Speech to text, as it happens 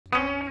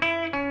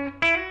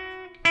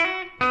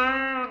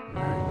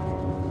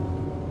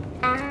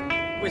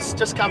We're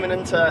just coming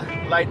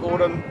into late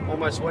autumn,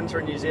 almost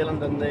winter in New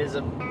Zealand, and there's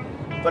a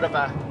bit of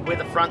a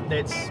weather front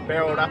that's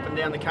barreled up and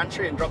down the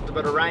country and dropped a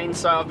bit of rain.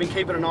 So I've been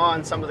keeping an eye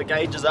on some of the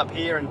gauges up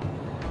here and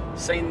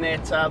seen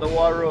that the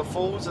Wairua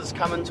Falls has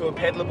come into a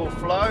paddleable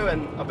flow,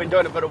 and I've been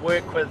doing a bit of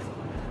work with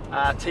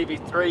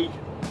TV3,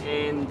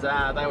 and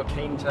they were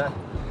keen to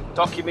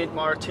document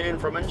my return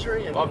from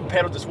injury. And I've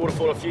paddled this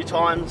waterfall a few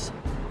times.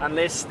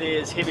 Unless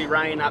there's heavy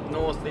rain up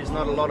north, there's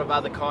not a lot of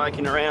other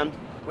kayaking around.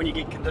 When you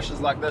get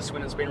conditions like this,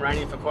 when it's been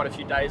raining for quite a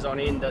few days on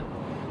end,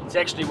 it's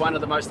actually one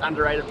of the most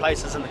underrated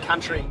places in the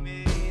country.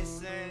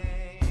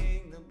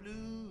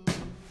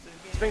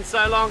 It's been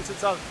so long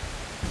since I've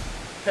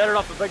paddled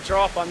off a big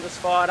drop. I'm just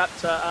fired up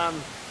to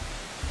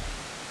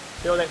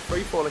feel that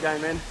free fall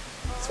again, man.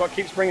 It's what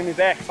keeps bringing me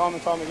back time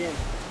and time again.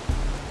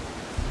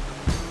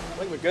 I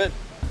think we're good.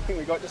 I think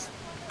we got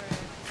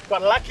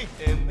lucky.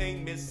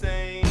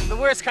 The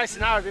worst case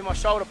scenario would be my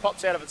shoulder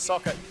pops out of its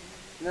socket,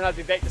 and then I'd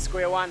be back to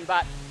square one,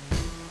 but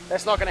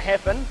that's not going to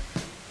happen.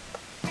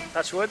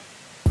 Touch wood.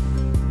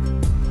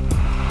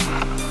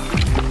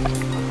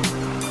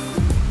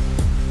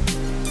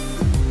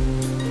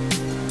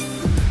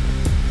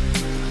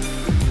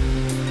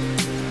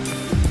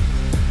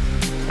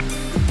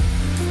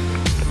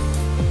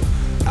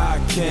 I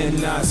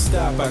cannot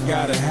stop, I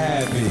gotta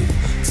have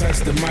it. Touch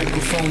the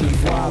microphone and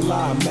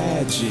voila,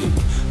 magic.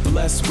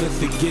 Blessed with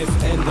the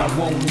gift and I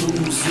won't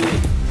lose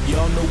it.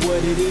 Y'all know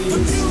what it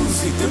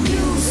is. The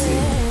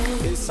music.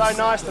 It's so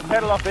nice to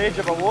paddle off the edge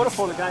of a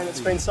waterfall again.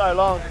 It's been so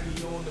long.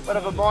 Bit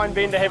of a mind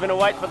bender having to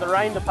wait for the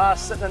rain to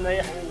pass, sitting in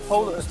the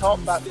pool at the top,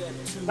 but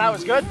no, it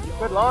was good.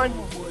 Good line.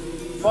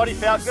 Body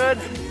felt good.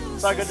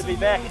 So good to be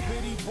back.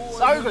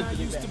 So good to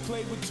be back.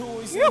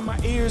 Yep. My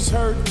ears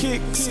heard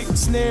kicks,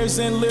 snares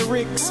and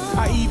lyrics.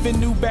 I even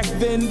knew back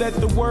then that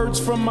the words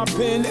from my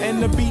pen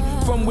and the beat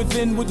from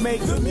within would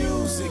make the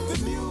music.